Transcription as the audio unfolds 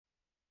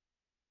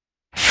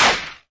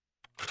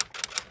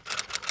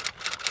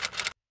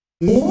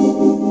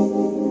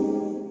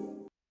Hello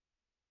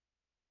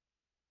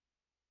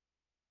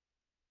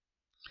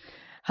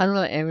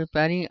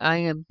everybody, I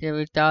am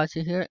David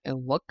Dawson here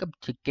and welcome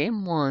to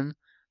game 1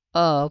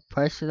 of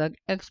Press Select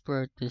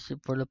Expert. This is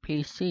for the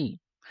PC.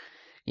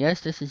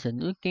 Yes, this is a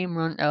new game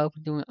run I will be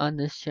doing on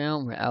this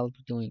channel where I will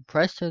be doing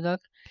Press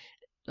Select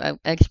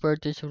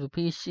Expert. This is for the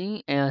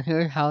PC, and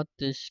here's how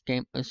this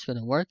game is going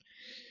to work.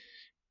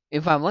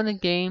 If I win a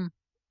game,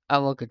 I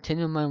will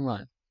continue my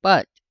run,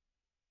 but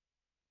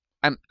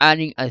I'm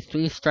adding a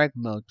 3-strike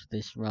mode to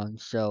this run,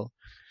 so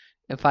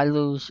if I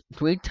lose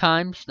 3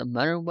 times, no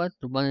matter what,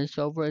 the run is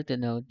over,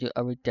 then I'll do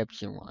a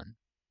redemption run.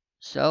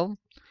 So,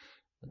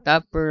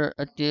 without further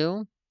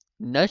ado,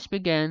 let's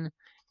begin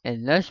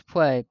and let's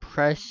play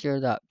Press Your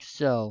Luck.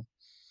 So,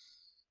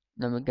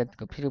 let me get the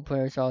computer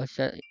players all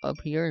set up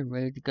here and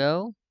ready to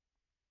go.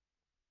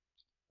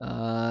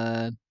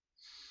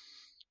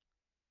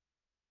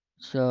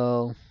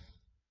 So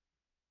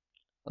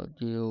I'll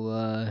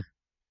do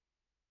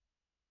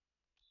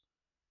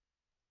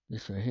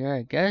this right here,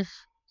 I guess.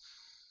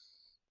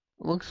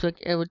 Looks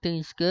like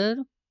everything's good.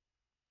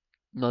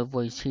 No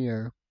voice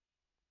here.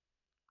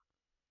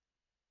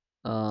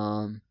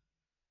 Looks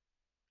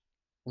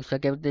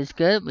like everything's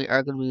good. We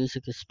are going to be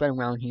using the spin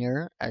around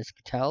here, as you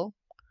can tell.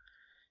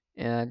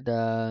 And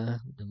the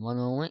one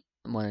only,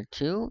 1 and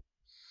 2.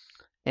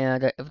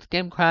 And if the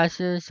game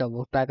crashes, I'll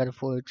look back at the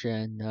footage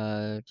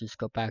and just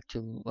go back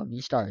to when we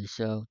started.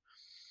 So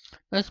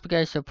let's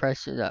begin. So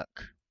press it up.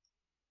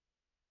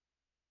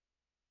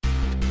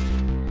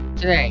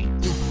 Today,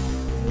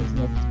 there's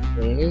no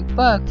big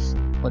bucks.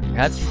 But you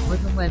have to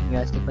win the win. You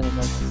have to win the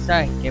most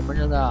exciting game of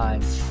your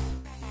lives.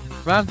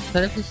 From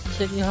Television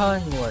City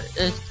Hollywood,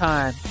 it's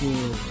time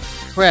to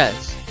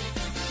press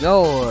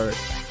your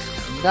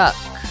luck.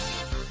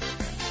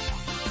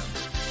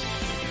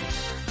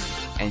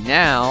 And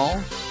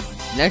now,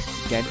 let's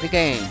get the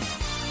game.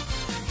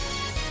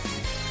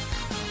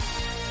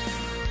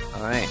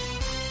 Alright.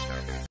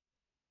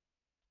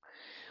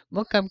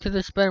 Welcome to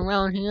the spin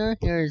round here.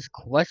 Here's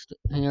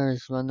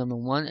run number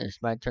 1.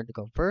 It's my turn to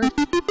go first.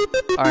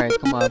 Alright,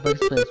 come on, big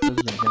spins,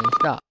 and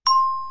stop.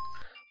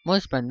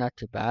 One spin, not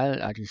too bad.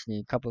 I just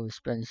need a couple of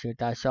spins here,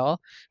 that's all.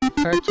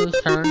 Pertu's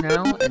turn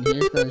now, and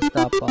he's gonna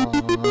stop on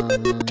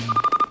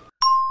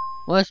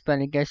one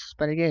spin, and gets to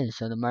spin again.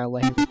 So no matter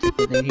what he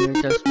particularly here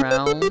this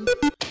round.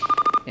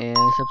 And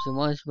it's up to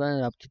 1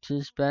 spin, up to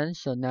 2 spins.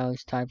 So now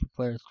it's time for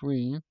player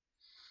 3.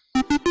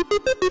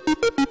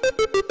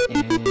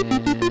 And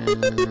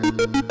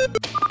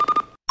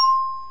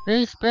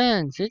 3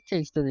 spins, it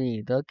takes the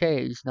lead.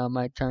 Okay, it's now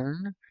my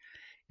turn.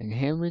 And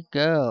here we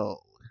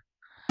go.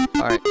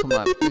 Alright, come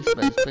on, big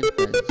spins,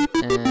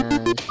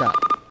 and stop.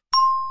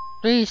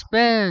 3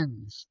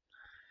 spins!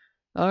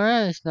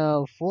 Alright, it's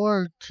now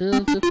 4,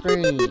 2 to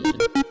 3.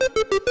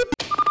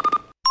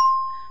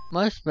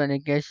 Must spin, I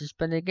guess to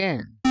spin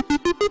again.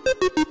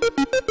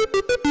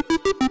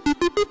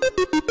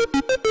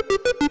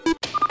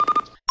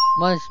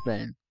 Must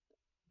spin.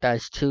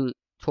 That's 2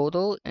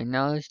 total, and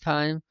now it's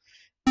time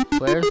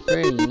for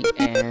 3,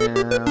 and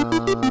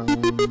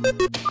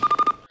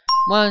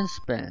 1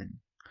 spin.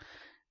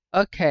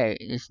 Okay,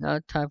 it's now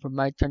time for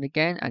my turn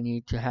again. I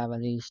need to have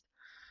at least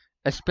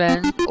a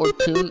spin or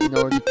 2 in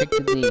order to take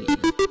the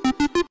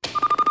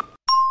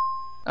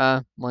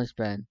lead. 1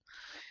 spin.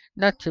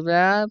 Not too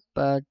bad,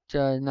 but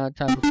now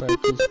time for player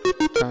 2's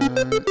turn,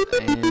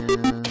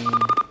 and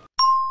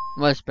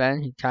 1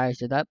 spin. He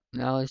ties it up.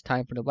 Now it's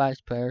time for the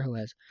last player who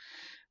has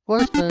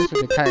 4 spins, so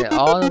we can tie it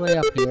all the way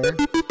up here.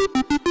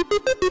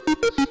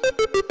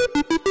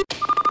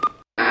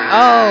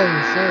 Oh,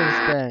 0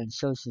 spin.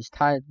 So she's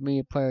tied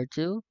me player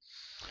 2.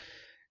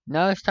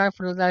 Now it's time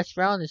for the last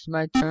round. It's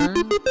my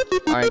turn.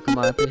 Alright, come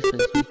on. 3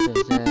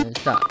 spins, and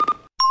stop.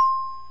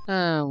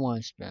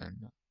 1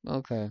 spin.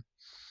 Okay.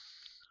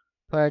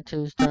 Player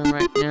 2's turn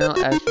right now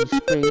as we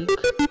speak.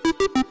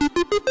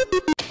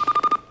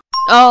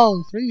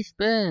 Oh, 3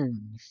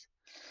 spins.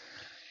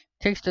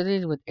 Takes the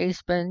lead with 8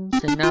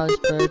 spins, and now it's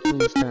player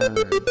 3's turn.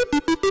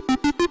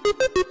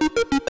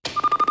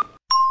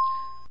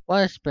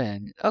 1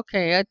 spin.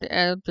 Okay, at the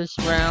end of this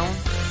round,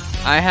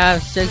 I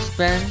have 6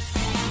 spins.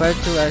 Player 2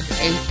 has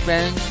 8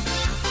 spins,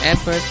 and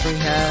player 3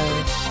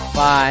 has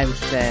 5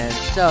 spins.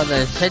 So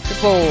let's hit the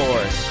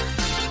board.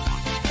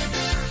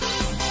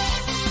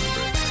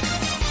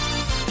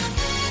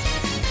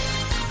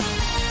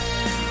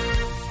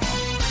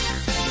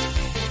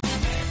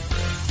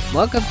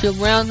 Welcome to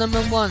round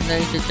number 1,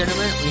 ladies and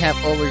gentlemen. We have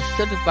over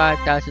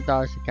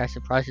 $75,000 in cash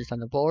and prizes on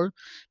the board,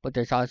 but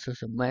there's also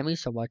some whammies,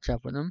 so watch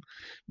out for them.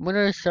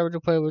 Winner is served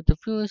to play with the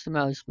fewest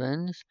amount of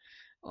spins,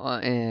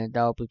 and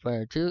that will be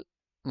player 2.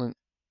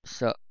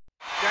 So,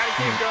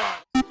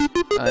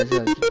 gotta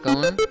keep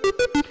going.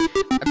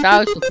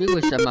 1,000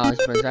 fewest amount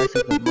of spins,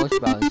 actually the most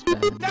amount of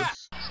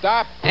spins.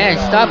 Stop! And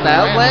stop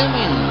out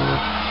whammy!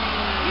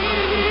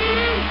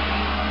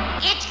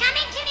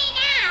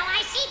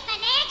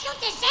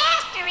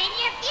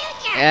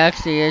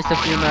 Actually, it's a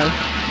few more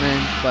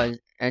spins, but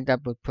end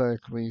up with per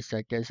 3, so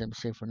I guess I'm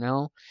safe for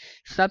now.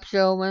 Stop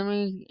sale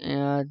whammy,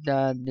 and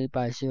they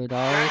buy $0.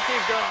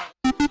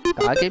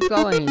 Gotta keep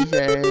going, he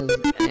says,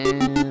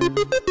 and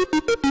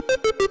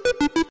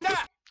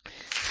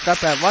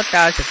stop at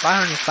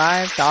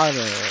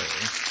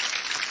 $1,505.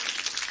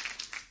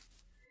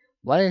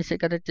 What is it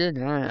gonna do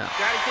now?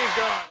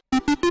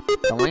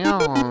 Going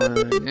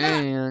on,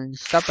 and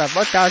stop at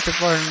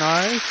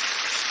 $1,400.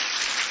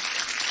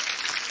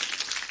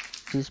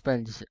 2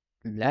 spins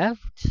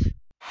left.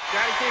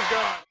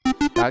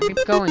 Gotta keep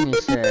going, he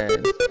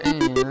says.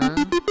 And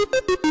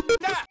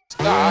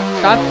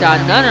stop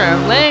another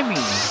whammy.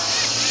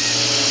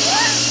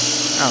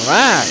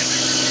 Alright.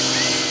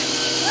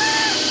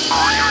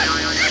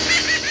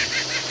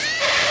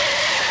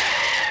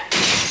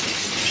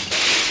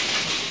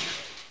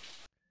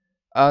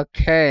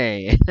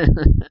 Okay.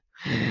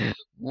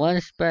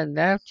 1 spin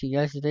left.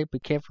 Yesterday, be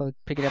careful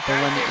picking up a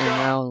whammy in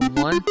round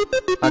 1.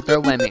 A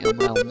third whammy in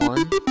round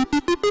 1.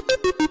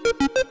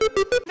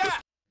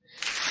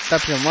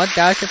 Stop at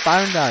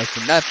 $1,500.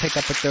 Did not pick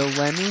up a third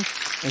whammy.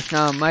 It's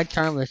now my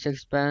turn with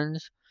 6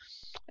 spins.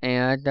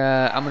 And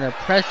I'm gonna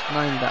press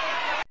my luck.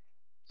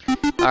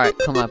 Alright,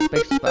 come on,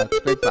 big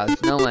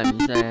bucks, no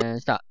whammies,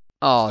 and stop.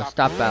 Oh,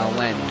 stop at a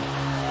whammy.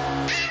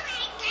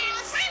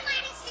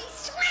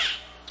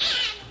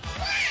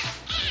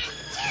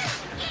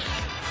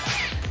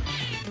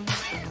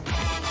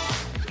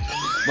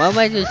 One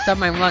way to stop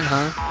my run,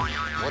 huh?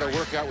 What a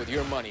workout with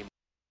your money.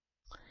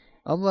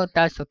 Oh, well,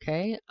 that's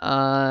okay.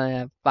 I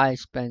have 5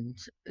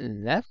 spins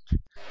left.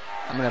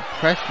 I'm gonna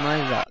press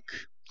my luck.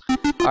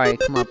 Alright,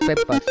 come on,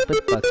 big bucks,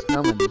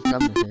 no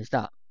whammies,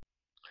 stop.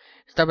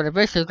 Stop at the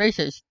races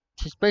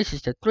to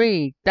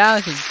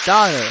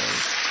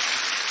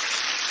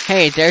 $3,000.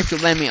 Hey, there's a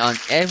whammy on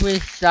every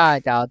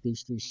side out of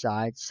these 2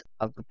 sides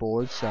of the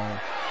board, so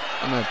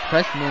I'm gonna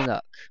press my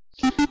luck.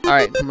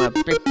 Alright, come on,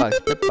 big bucks,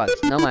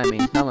 no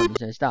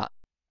whammies, and stop.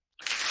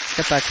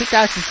 Stop at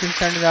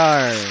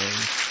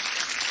 $2,600.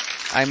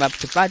 I'm up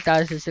to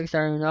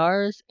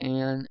 $5,600,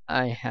 and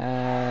I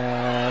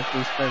have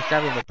these spins left.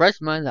 I'm gonna press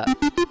my luck.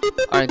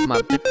 Alright, come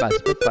on, big bucks,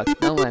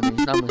 no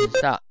whammies, and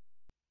stop.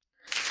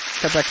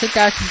 Stop at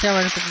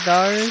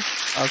 $2,750.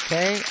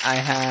 Okay, I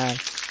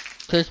have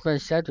 2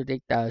 spins set with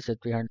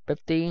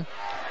 $8,350.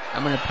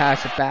 I'm gonna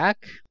pass it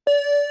back.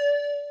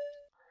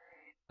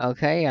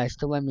 Okay, I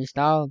still whammy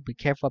style. Be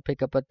careful,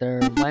 pick up with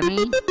their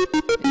whammy.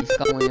 It's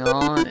going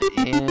on,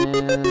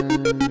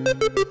 and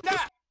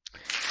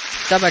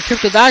stop at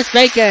trip to Las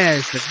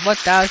Vegas with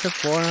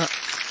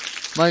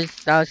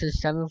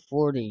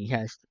 $1,740. He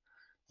has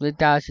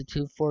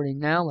 $3,240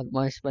 now with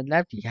 1 spin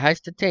left. He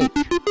has to take.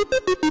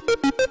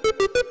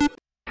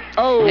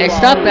 Oh, and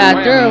stop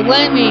after a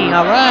whammy.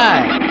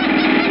 Alright.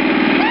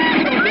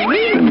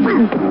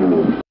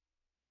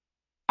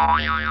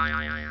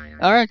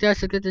 Alright,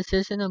 that's a good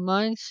decision of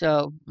mine.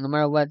 So, no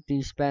matter what,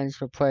 these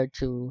spins were played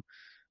to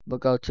will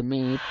go to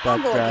me.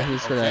 But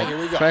he's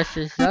gonna press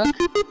his luck.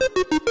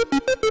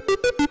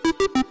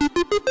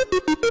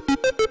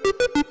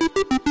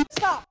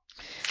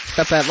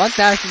 Stop at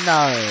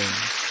 $1,000.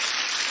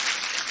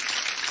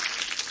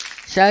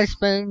 7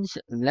 spins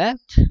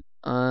left.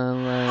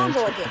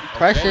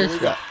 Press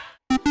his luck.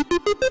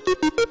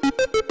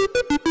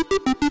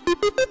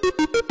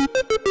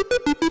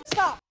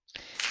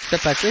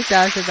 Stop at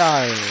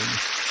 $3,000.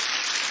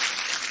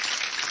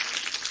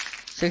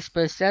 6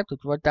 spins left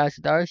with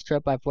 $4,000.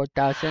 Trip by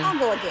 4,000.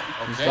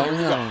 He's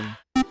going on.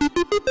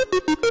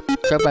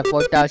 Trip by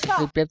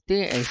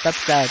 4,350 and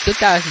stops at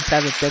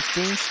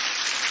 $2,750.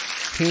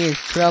 He is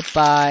trapped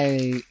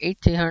by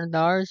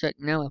 $1,800 right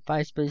now with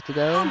 5 spins to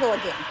go.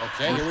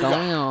 Okay, he's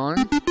going on.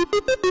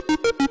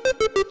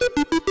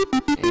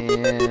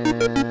 And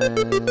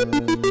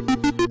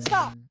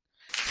stop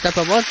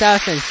at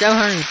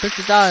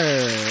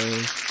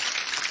 $1,750.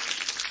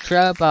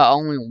 Trapped by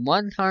only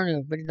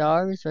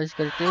 $150. So he's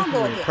gonna do. He's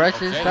gonna press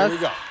his stuff.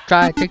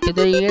 Try to take the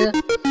lead,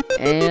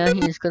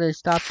 and he's gonna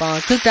stop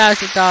on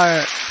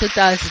 $2,000.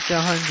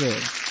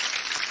 $2,200.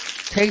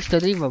 Takes the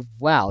lead of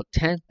wow,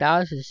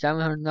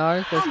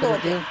 $10,700. What's gonna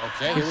do?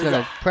 He's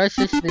gonna press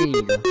his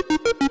lead.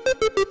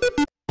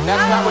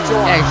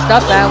 And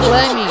stop that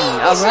whammy.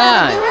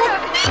 Alright.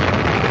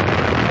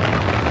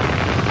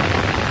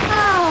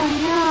 Oh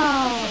no.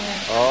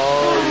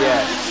 Oh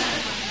yes.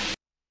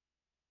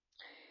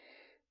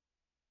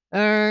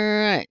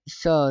 Alright,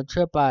 so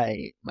trip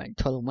by my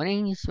total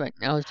winnings right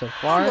now so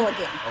far.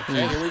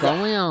 He's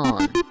going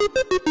on.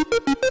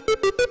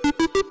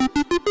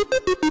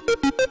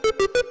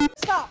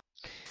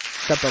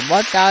 Stop at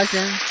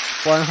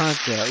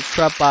 $1,400.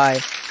 Trip by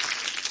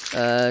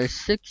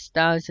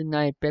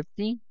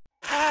 $6,950.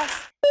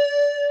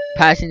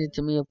 Passing it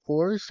to me, of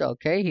course.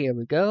 Okay, here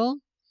we go.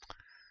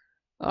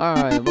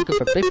 Alright, looking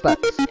for big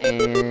bucks.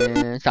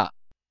 And stop.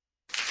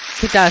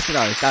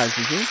 $2,000. That was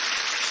easy.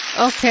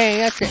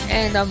 Okay, at the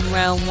end of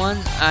round 1,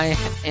 I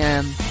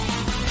am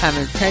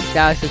having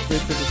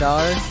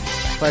 $10,350.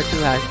 First 2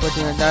 has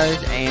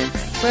 $1,400, and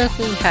first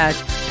 2 has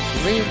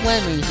 3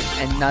 whammies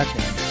and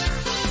nothing.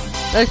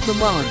 Let's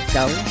move on,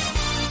 shall we?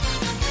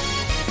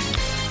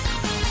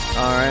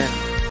 Alright.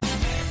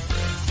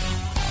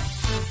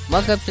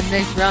 Welcome to the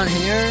next round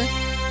here.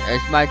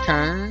 It's my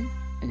turn.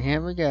 And here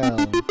we go.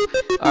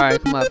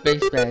 Alright, come on,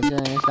 big spin.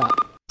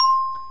 Stop.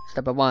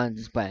 Step at 1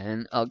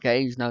 spin.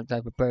 Okay, he's now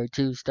time to prepare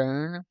 2's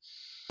turn.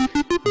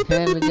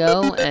 Here we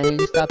go, and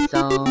he stops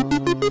on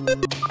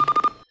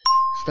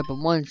step at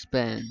 1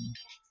 spin.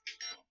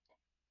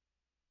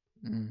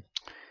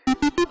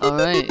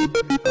 Alright,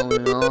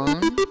 going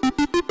on.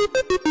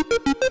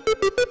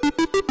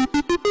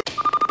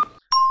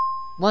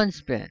 1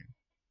 spin.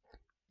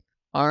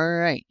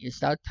 Alright,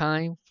 it's now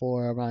time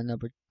for round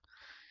number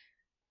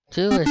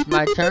 2. It's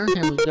my turn.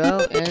 Here we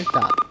go, and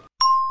stop.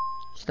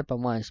 Step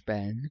on 1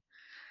 spin.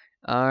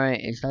 Alright,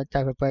 it's now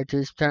time for player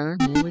 2's turn.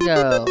 Here we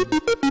go.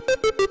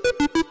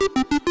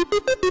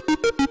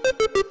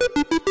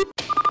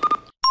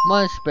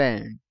 1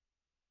 spin.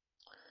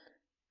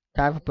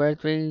 Time for player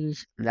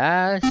 3's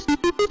last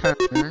turn.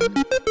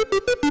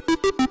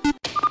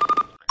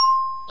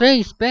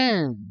 3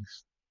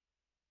 spins.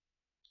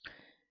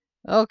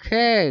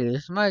 Okay,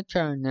 it's my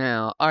turn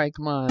now. Alright,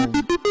 come on.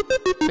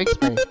 Big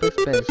spins, big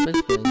spins, big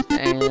spins,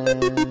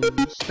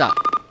 and stop.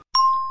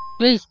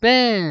 3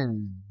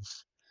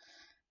 spins.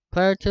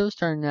 Player 2's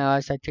turn now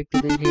as I take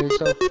the lead here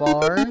so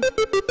far.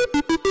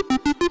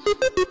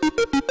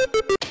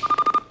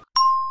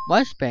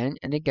 1 spin,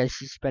 and it gets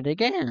to spin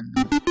again.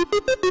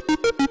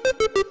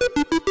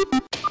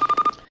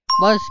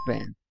 1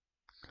 spin.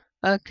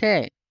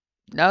 Okay,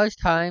 now it's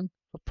time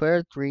for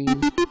player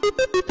 3's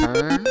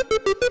turn.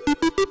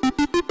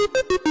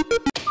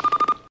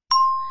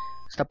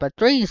 Stop at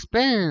 3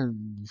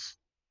 spins.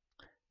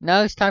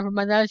 Now it's time for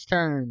my last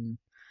turn.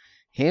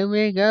 Here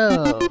we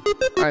go.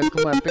 Alright,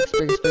 come on, big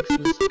spins,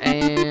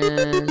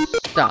 and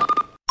stop.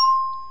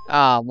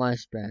 Ah, 1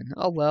 spin.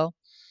 Oh well.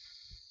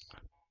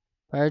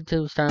 Player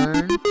 2's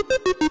turn.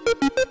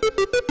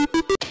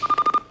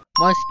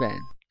 1 spin.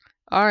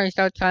 Alright, it's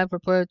now time for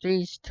player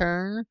 3's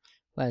turn.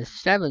 With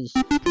 7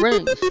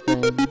 spins.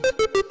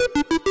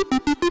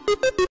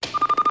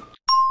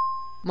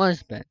 1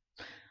 spin.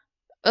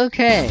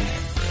 Okay.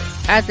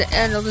 At the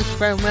end of the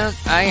spin round,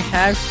 I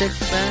have 6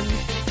 spins.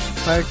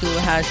 Player 2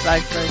 has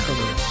 5 spins, and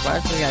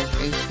player 3 has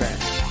 8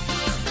 spins.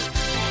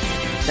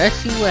 Let's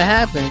see what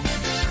happens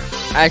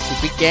as we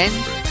begin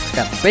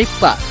the big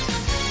bucks.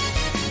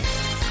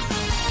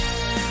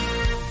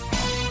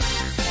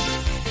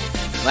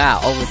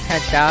 Wow, over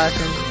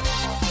 10,000.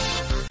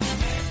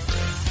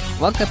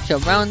 Welcome to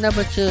round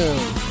number 2.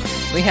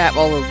 We have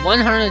over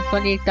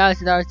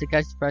 $128,000 to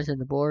catch the prize on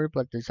the board,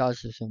 but there's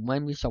also some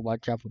whammies, so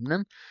watch out for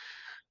them.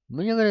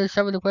 When you're gonna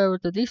start with the player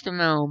with the least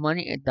amount of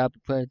money, and top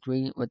player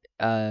 3 with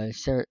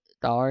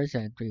 $0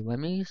 and 3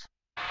 whammies.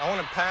 I want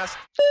to pass.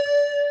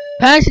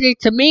 Passing it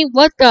to me?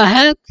 What the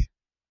heck?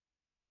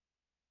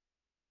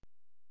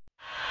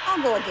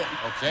 I'll go again.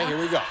 Okay, here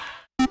we go.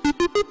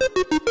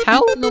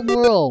 How in the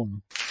world?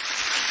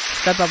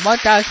 Step at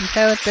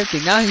 1,750.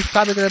 Now he's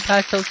probably gonna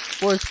pass those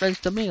 4 spins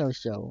to me or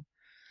so.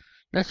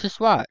 Let's just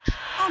watch.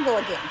 I'll go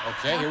again.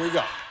 Okay, here we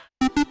go.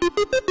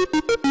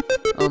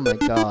 Oh my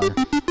god.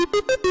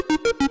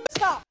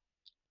 Stop.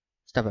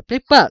 Stop at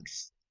big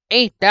bucks.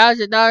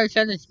 $8,000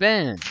 on the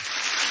spin.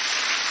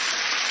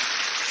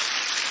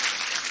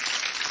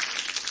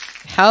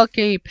 How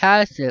can he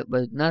pass it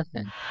with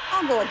nothing?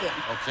 I'll go again.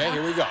 Okay,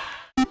 here we go.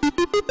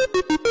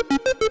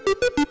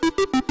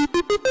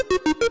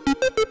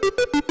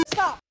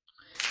 Stop.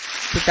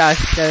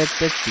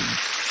 2,750.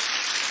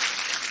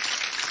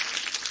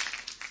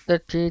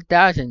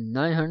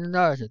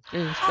 $13,900 at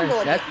 3 spins.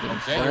 That's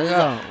Okay,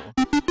 go.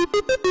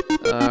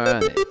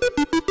 Alright.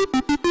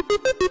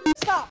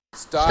 Stop.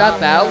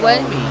 Stop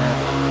outweighing me.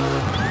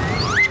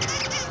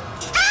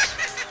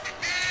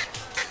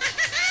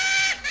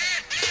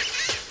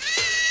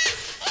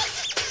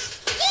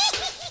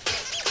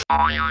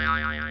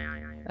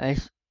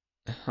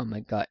 Oh my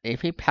god,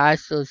 if he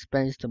passes those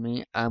spins to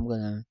me, I'm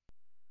gonna...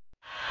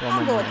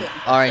 I'll go again.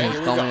 Alright, Okay, he's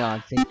here we going go.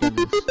 on, thank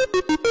goodness.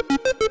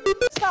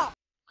 Stop.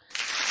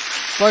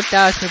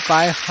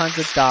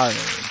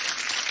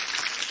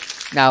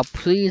 $4,500. Now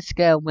please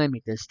get a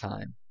whammy this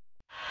time.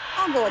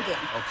 I'll go again.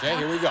 Okay,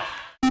 here we go.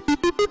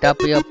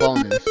 That'll be a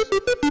bonus.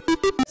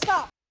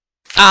 Stop.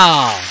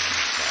 Oh!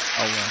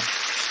 Oh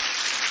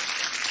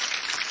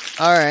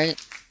well. Alright.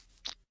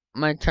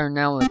 My turn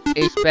now with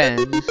 8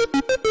 spins.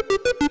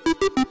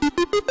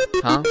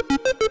 Huh?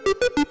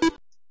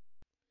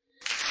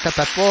 Stop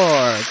at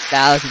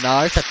 $4,000.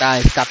 I thought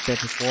I stopped there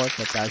before,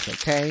 but that's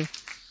okay.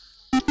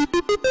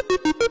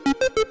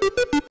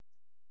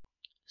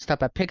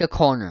 Stop at pick a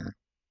corner.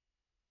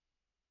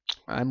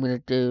 I'm gonna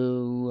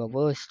do a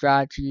little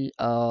strategy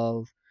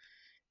of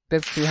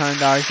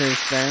 $1,500 to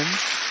spend.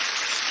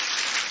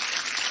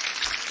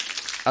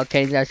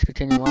 Okay, let's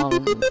continue on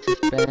with the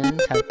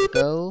spins. Have to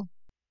go.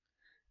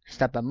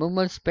 Stop at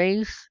movement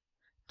space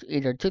to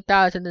either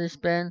 2,000 to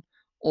spend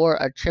or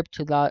a trip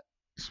to the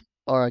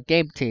or a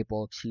game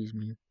table. Excuse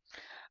me.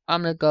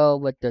 I'm gonna go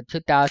with the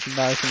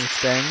 $2,000 to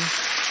spend.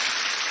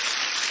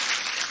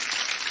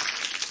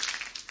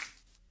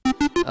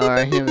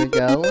 Alright, here we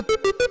go.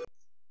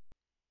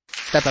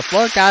 Step up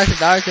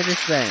 $4,000 in the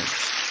spend.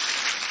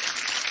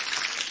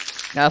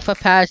 Now if I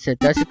pass it,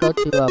 does it go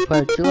to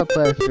player 2 or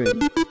player 3?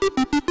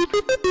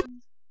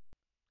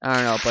 I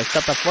don't know, but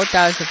step up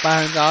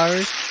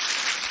 $4,500.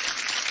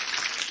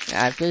 I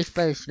have 3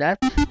 spaces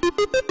left.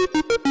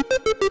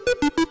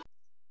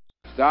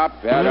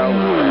 Stop that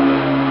over.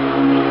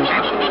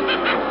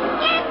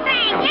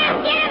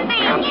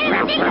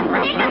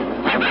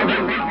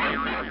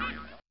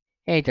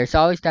 Hey, there's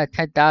always that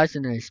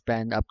 10,000 I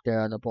spend up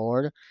there on the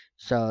board.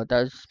 So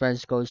that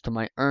expense goes to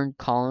my earned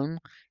column.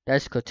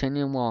 Let's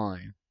continue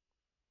on.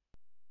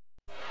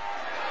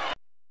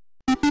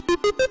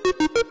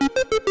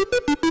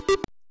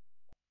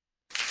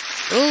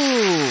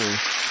 Ooh,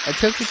 a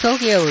trip to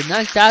Tokyo with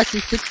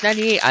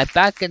 9,698. I'm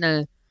back in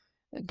a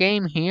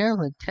game here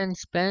with 10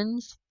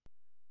 spins.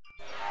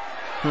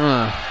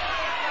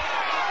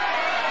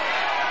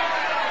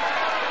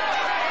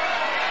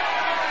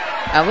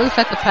 I wish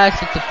I could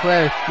pass it to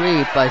player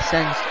 3, but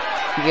since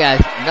he has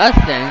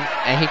nothing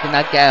and he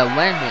cannot get a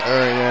win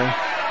earlier,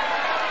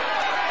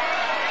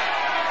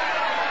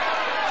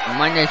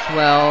 might as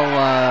well,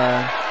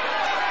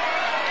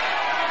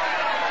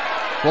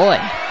 boy.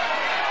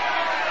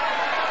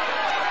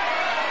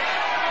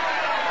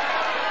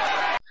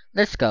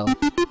 Let's go.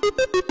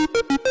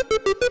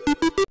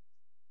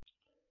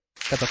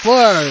 Got the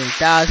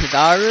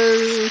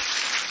 $4,000.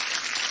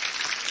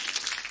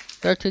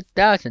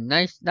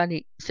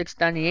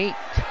 13,698.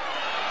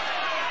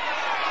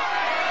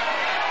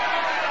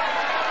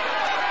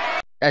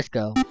 Let's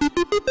go.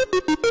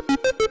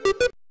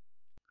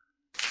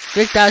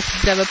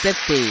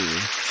 3,750.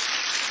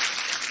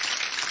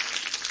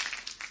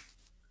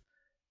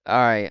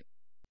 Alright.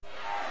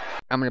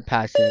 I'm gonna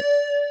pass it.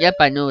 Yep,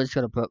 I knew it's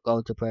gonna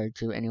go to player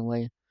 2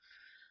 anyway.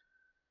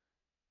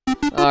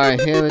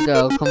 Alright, here we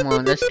go. Come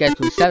on, let's get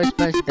through 7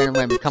 spins, then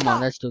win. Come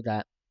on, let's do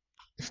that.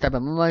 Step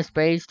up my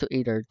space to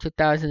either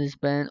 2,000 to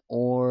spend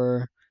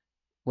or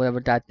whatever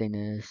that thing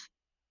is.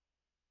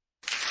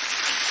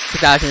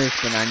 2,000 to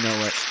spend, I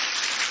know it.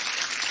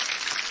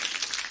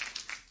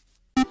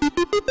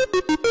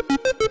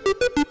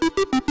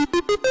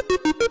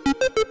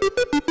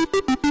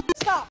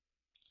 Stop.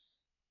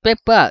 Big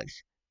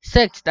bucks.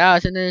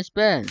 6,000 to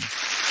spend.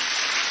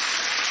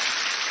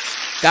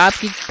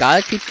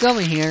 Gotta keep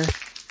going here.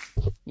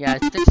 Yeah,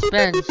 6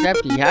 spins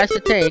left he has to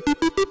take.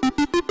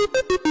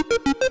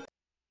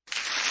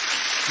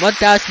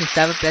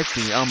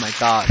 1,750. Oh my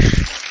gosh.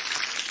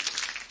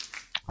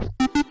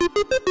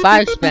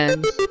 5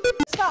 spins.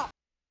 Stop.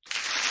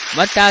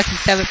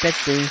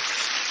 1,750.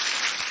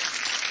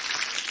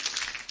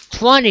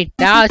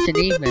 20,000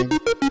 even.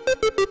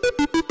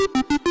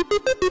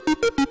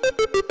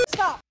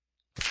 Stop.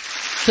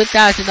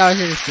 $2,000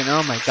 in the spin.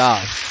 Oh my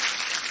gosh.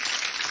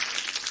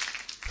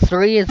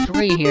 3 and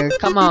 3 here.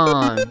 Come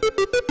on.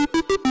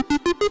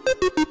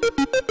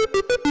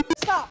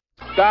 Stop.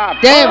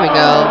 Stop. There we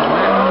go.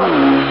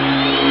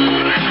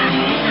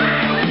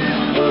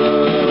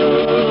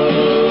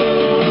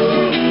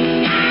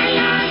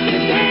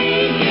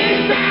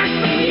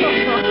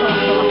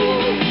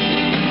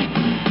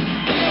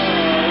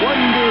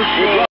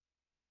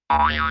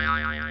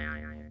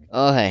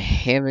 Okay,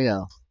 here we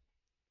go.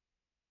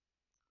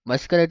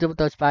 What's gonna do with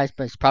those 5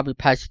 spins? Probably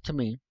pass it to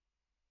me.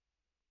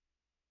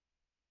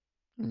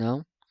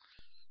 No?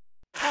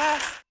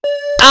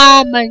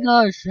 Oh my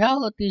gosh,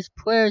 how these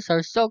players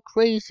are so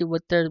crazy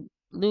with their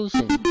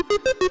losing.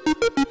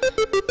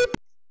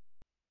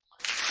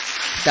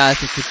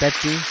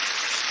 1,250.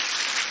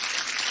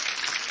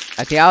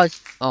 Okay, of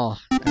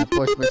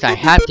course, which I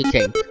have to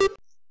take.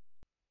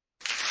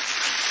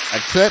 A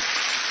trip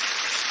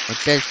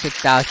with this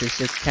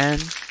 6,610.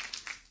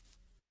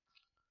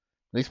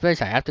 3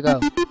 spins, I have to go.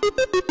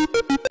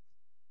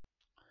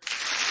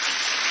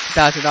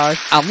 $1,000.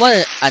 I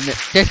want an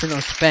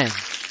additional spin.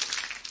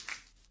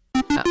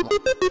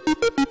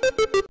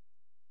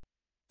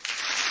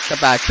 It's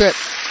about a trip.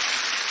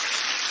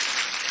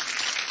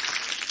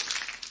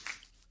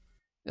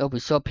 It'll be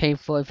so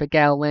painful if I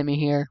get a whammy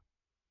here.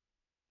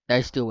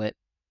 Let's do it.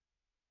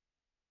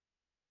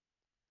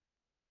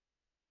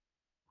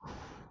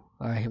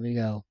 Alright, here we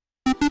go.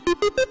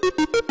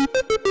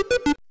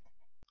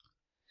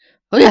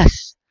 Oh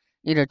yes!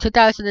 Either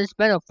 2,000 to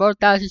spend or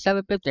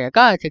 4,750. I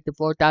gotta take the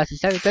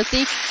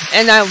 4,750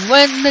 and I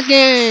win the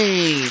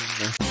game!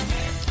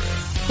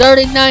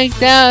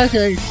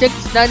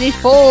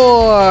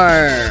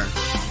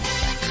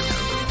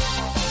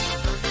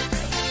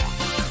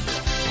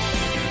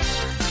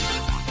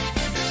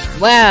 39,694!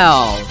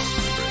 Wow!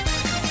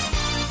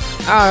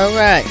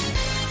 Alright.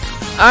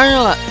 I don't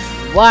know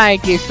why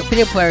these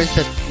computer players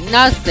took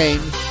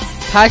nothing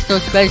pass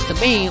those spends to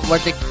me where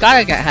they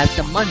gotta have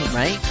some money,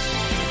 right?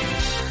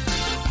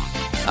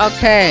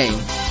 Okay.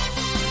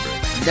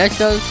 Let's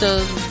go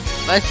to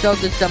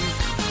some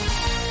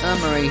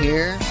summary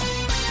here.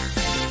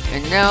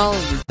 And now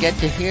we get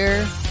to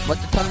hear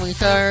what the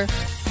summaries are.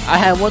 I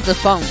have one the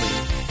following.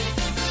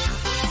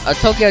 A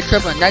Tokyo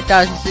trip of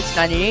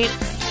 9,698.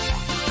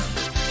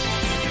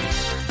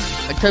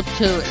 A trip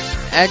to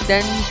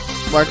Athens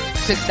worth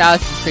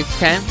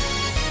 6,610.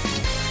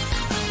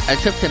 A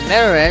trip to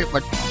Merritt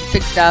for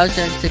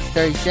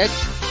 6,636.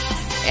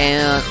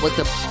 And with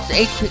the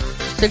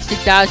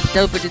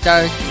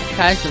 $60,750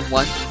 cash in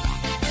one,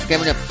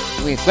 giving a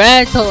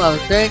grand total of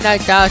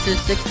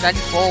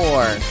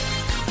 $39,694.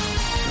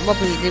 I'm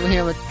hoping you leave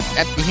here with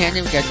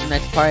empty-handed. We got some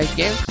nice party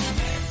gifts.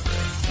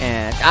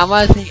 And I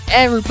want to thank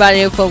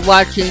everybody for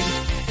watching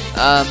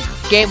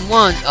Game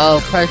 1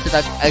 of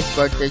President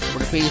Expert Edition for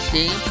the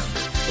PC.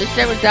 This is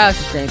David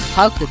Dawson saying,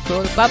 how to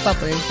control the pop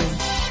operation.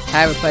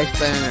 Have a place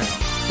burner.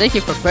 Thank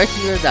you for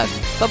pressing your luck.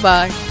 Bye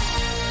bye.